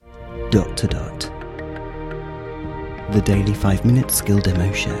The Daily 5-Minute Skill Demo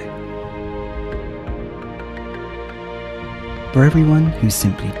Show. For everyone who's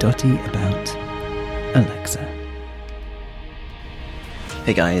simply dotty about Alexa.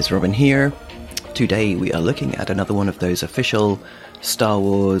 Hey guys, Robin here. Today we are looking at another one of those official Star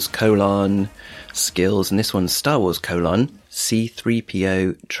Wars : skills, and this one's Star Wars :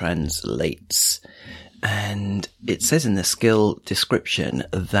 C-3PO translates. And it says in the skill description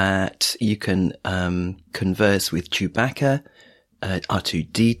that you can converse with Chewbacca,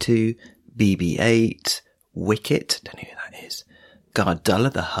 R2-D2, BB-8, Wicket, don't know who that is,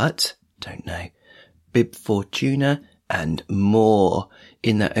 Gardulla the Hutt, don't know, Bib Fortuna, and more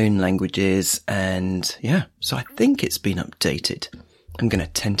in their own languages. And yeah, so I think it's been updated. I'm going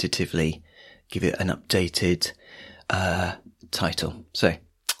to tentatively give it an updated title. So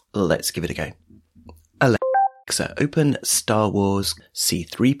let's give it a go. Alexa, open Star Wars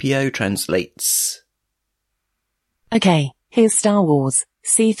C-3PO translates. Okay, here's Star Wars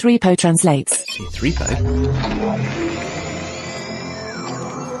C-3PO translates. C-3PO?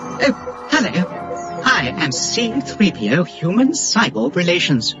 Oh, hello. I am C-3PO Human-Cyborg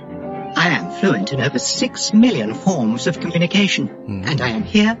Relations. I am fluent in over 6 million forms of communication, and I am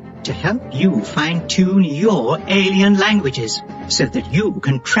here to help you fine-tune your alien languages so that you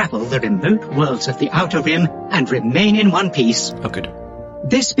can travel the remote worlds of the Outer Rim and remain in one piece. Oh, good.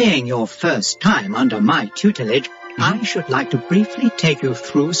 This being your first time under my tutelage, I should like to briefly take you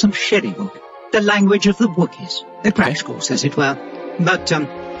through some Sherrywook, the language of the Wookiees, a crash course, as it were, but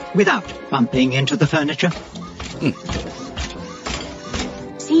without bumping into the furniture.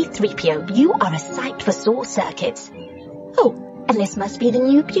 C-3PO, you are a sight for sore circuits. Oh, and this must be the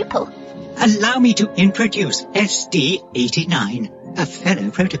new pupil. Allow me to introduce SD-89, a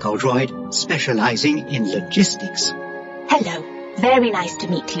fellow protocol droid specializing in logistics. Hello, very nice to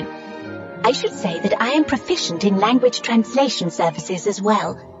meet you. I should say that I am proficient in language translation services as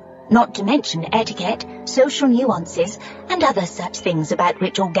well, not to mention etiquette, social nuances, and other such things about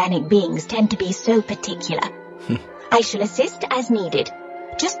which organic beings tend to be so particular. I shall assist as needed.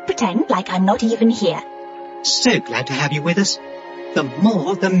 Just pretend like I'm not even here. So glad to have you with us. The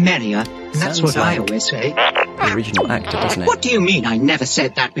more, the merrier. And that's Sounds what I like always say. the original actor, doesn't it? What do you mean I never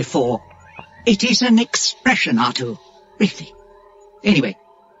said that before? It is an expression, Artu. Really. Anyway,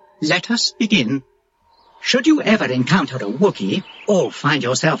 let us begin. Should you ever encounter a Wookiee, or find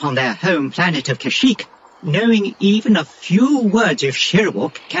yourself on their home planet of Kashyyyk, knowing even a few words of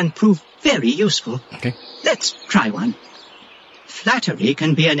Sherrywook can prove very useful. Okay. Let's try one. Flattery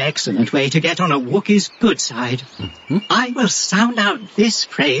can be an excellent way to get on a Wookiee's good side. I will sound out this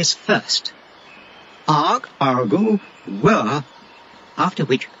phrase first. Arg, argu, wur, after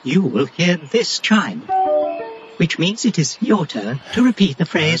which you will hear this chime, which means it is your turn to repeat the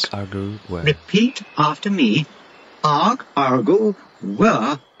phrase. Arg, argu, were. Repeat after me. Arg, argu,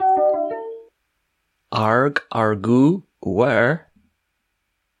 wur. Arg, argu, were.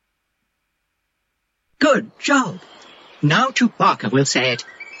 Good job. Now Chewbacca will say it.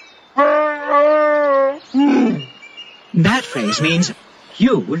 That phrase means,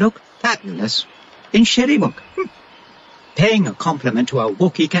 you look fabulous, in Sherrywook. Paying a compliment to a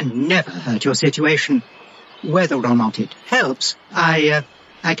Wookiee can never hurt your situation. Whether or not it helps, I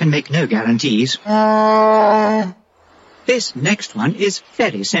can make no guarantees. This next one is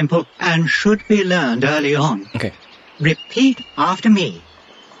very simple and should be learned early on. Okay. Repeat after me.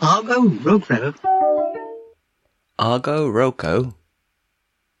 Argo Rogro. Argo Roko.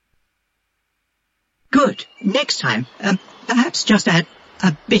 Good. Next time, perhaps just add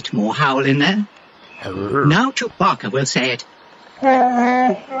a bit more howl in there. Now Chewbacca will say it.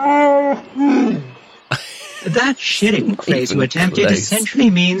 That Sherrywook phrase you attempted close. essentially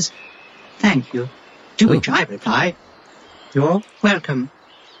means, thank you, to which I reply, you're welcome.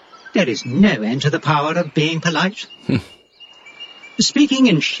 There is no end to the power of being polite. Speaking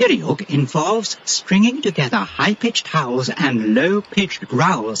in Sherrywook involves stringing together high-pitched howls and low-pitched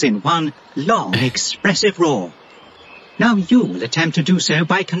growls in one long, expressive roar. Now you will attempt to do so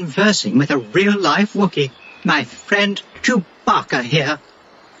by conversing with a real-life Wookiee, my friend Chewbacca here.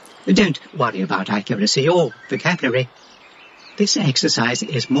 Don't worry about accuracy or vocabulary. This exercise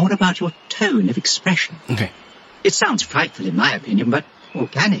is more about your tone of expression. Okay. It sounds frightful in my opinion, but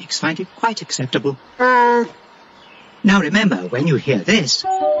organics find it quite acceptable. Now remember, when you hear this,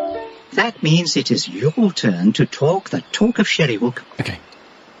 that means it is your turn to talk the talk of Sherrywook. Okay.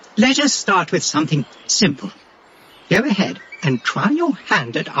 Let us start with something simple. Go ahead and try your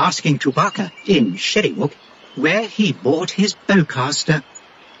hand at asking Chewbacca in Sherrywook where he bought his bowcaster.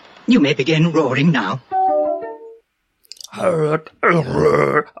 You may begin roaring now. Try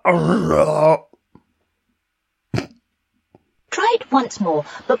it once more,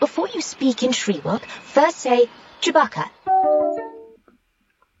 but before you speak in Shriwalk, first say Chewbacca.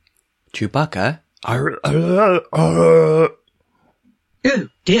 Chewbacca? Oh,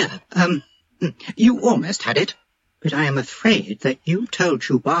 dear. You almost had it. But I am afraid that you told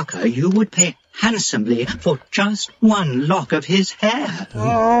Chewbacca you would pay handsomely for just one lock of his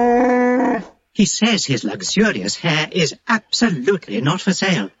hair. He says his luxurious hair is absolutely not for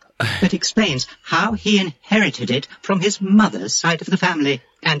sale, but explains how he inherited it from his mother's side of the family,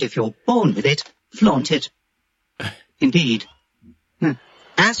 and if you're born with it, flaunt it. Indeed.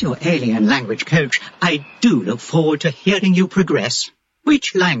 As your alien language coach, I do look forward to hearing you progress.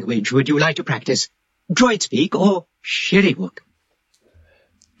 Which language would you like to practice? Droid speak or Shiriwook?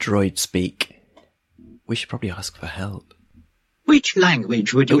 Droid speak. We should probably ask for help. Which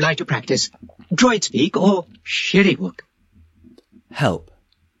language would you like to practice? Droid speak or Shiriwook? Help.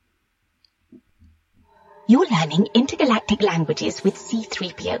 You're learning intergalactic languages with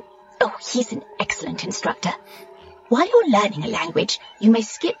C-3PO. Oh, he's an excellent instructor. While you're learning a language, you may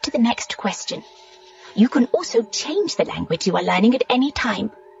skip to the next question. You can also change the language you are learning at any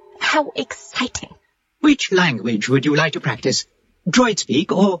time. How exciting! Which language would you like to practice? Droid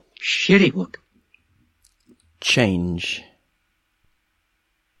speak or Shiriwook? Change.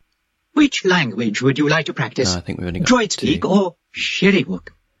 Which language would you like to practice? No, I think we've only got Droid speak or Shiriwook?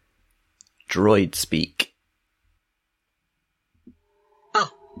 Droid speak.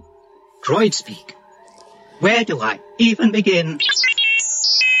 Ah, droid speak. Where do I even begin?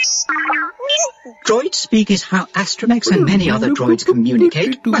 Droid speak is how Astromechs and many other droids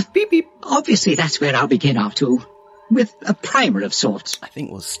communicate. Well, obviously that's where I'll begin, R2. With a primer of sorts. I think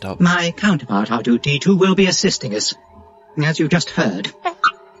we'll stop. My counterpart, R2-D2, will be assisting us, as you just heard.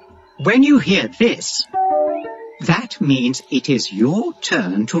 When you hear this, that means it is your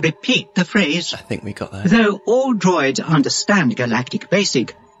turn to repeat the phrase. I think we got that. Though all droids understand Galactic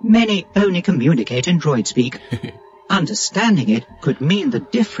Basic, many only communicate in droid speak. Understanding it could mean the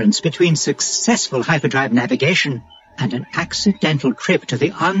difference between successful hyperdrive navigation and an accidental trip to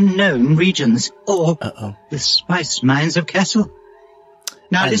the unknown regions, or the spice mines of Kessel.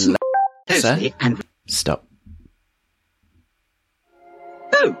 Now listen closely and... Stop.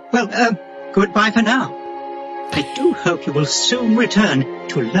 Oh, well, goodbye for now. I do hope you will soon return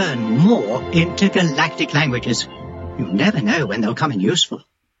to learn more intergalactic languages. You never know when they'll come in useful.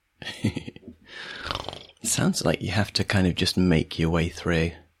 Sounds like you have to kind of just make your way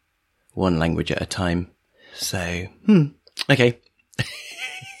through one language at a time. So, okay.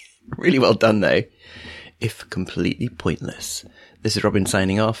 Really well done, though. If completely pointless. This is Robin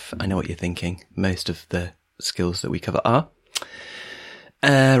signing off. I know what you're thinking. Most of the skills that we cover are.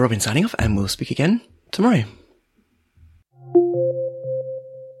 Robin signing off, and we'll speak again tomorrow.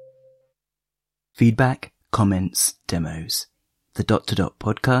 Feedback, comments, demos. The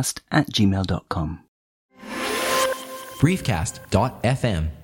podcast@gmail.com. Briefcast.fm